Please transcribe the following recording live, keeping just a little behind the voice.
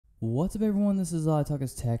What's up everyone, this is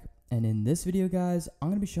Talkers Tech, and in this video guys, I'm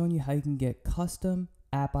going to be showing you how you can get custom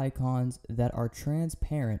app icons that are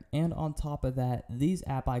transparent, and on top of that, these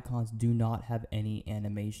app icons do not have any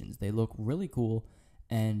animations. They look really cool,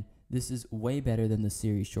 and this is way better than the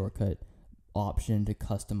Siri Shortcut option to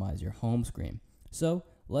customize your home screen. So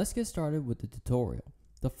let's get started with the tutorial.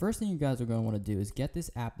 The first thing you guys are going to want to do is get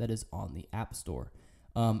this app that is on the App Store.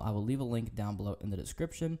 I will leave a link down below in the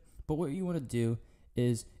description, but what you want to do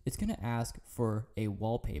is it's going to ask for a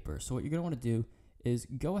wallpaper. So what you're going to want to do is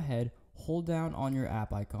go ahead, hold down on your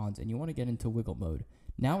app icons, and you want to get into wiggle mode.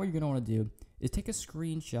 Now what you're going to want to do is take a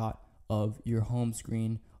screenshot of your home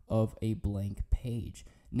screen of a blank page.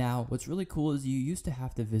 Now what's really cool is you used to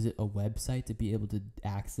have to visit a website to be able to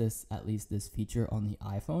access at least this feature on the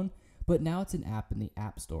iPhone, but now it's an app in the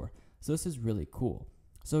App Store. So this is really cool.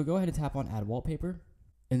 So go ahead and tap on Add Wallpaper,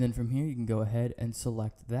 and then from here you can go ahead and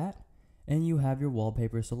select that, and you have your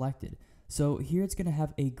wallpaper selected. So here it's going to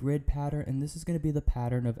have a grid pattern, and this is going to be the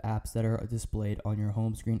pattern of apps that are displayed on your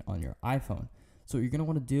home screen on your iPhone. So what you're going to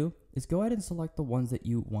want to do is go ahead and select the ones that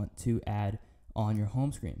you want to add on your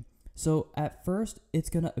home screen. So at first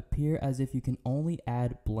it's going to appear as if you can only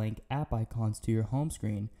add blank app icons to your home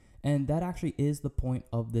screen, and that actually is the point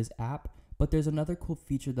of this app. But there's another cool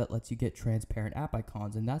feature that lets you get transparent app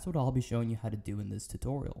icons, and that's what I'll be showing you how to do in this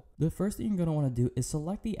tutorial. The first thing you're going to want to do is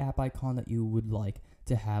select the app icon that you would like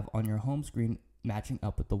to have on your home screen matching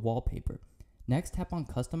up with the wallpaper. Next, tap on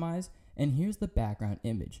Customize, and here's the background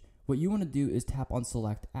image. What you want to do is tap on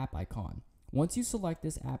Select App Icon. Once you select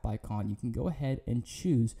this app icon, you can go ahead and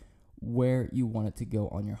choose where you want it to go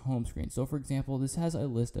on your home screen. So for example, this has a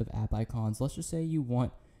list of app icons. Let's just say you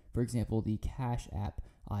want, for example, the Cash App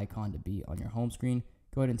icon to be on your home screen.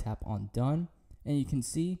 Go ahead and tap on Done, and you can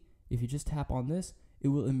see if you just tap on this, it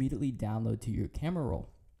will immediately download to your camera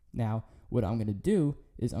roll. Now what I'm going to do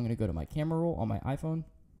is I'm going to go to my camera roll on my iPhone,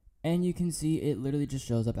 and you can see it literally just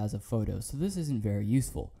shows up as a photo. So this isn't very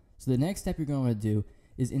useful. So the next step you're going to want to do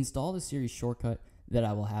is install the Siri Shortcut that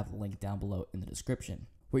I will have linked down below in the description.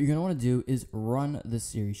 What you're going to want to do is run the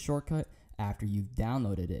Siri Shortcut after you've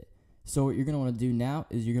downloaded it. So what you're going to want to do now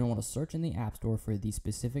is you're going to want to search in the App Store for the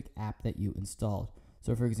specific app that you installed.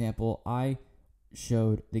 So for example, I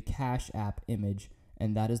showed the Cash App image,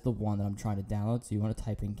 and that is the one that I'm trying to download. So you want to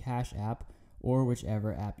type in Cash App or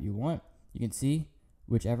whichever app you want. You can see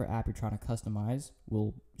whichever app you're trying to customize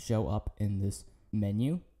will show up in this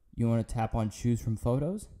menu. You want to tap on Choose from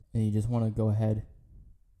Photos, and you just want to go ahead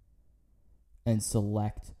and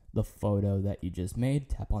select the photo that you just made.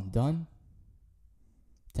 Tap on Done.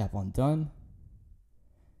 Tap on Done,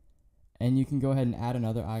 and you can go ahead and add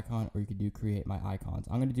another icon, or you can do Create My Icons.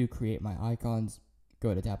 I'm going to do Create My Icons. Go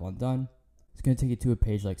ahead and tap on Done. It's going to take you to a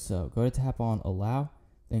page like so. Go ahead and tap on Allow,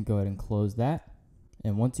 then go ahead and close that.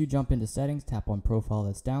 And once you jump into Settings, tap on Profile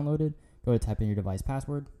that's downloaded. Go ahead and type in your device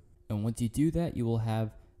password. And once you do that, you will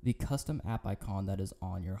have the custom app icon that is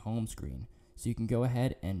on your home screen. So you can go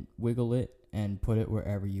ahead and wiggle it and put it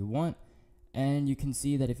wherever you want. And you can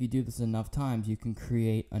see that if you do this enough times, you can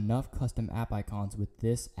create enough custom app icons with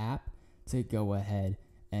this app to go ahead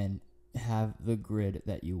and have the grid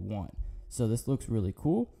that you want. So this looks really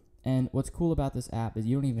cool. And what's cool about this app is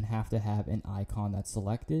you don't even have to have an icon that's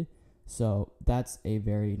selected. So that's a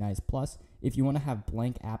very nice plus. If you want to have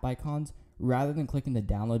blank app icons, rather than clicking the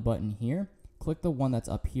download button here, click the one that's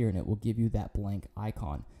up here and it will give you that blank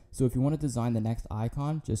icon. So if you want to design the next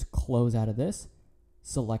icon, just close out of this,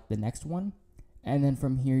 select the next one, and then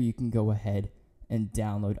from here you can go ahead and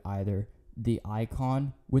download either the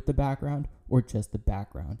icon with the background or just the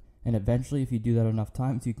background. And eventually, if you do that enough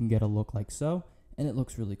times, you can get a look like so, and it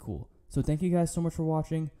looks really cool. So thank you guys so much for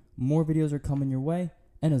watching. More videos are coming your way,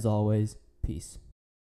 and as always, peace.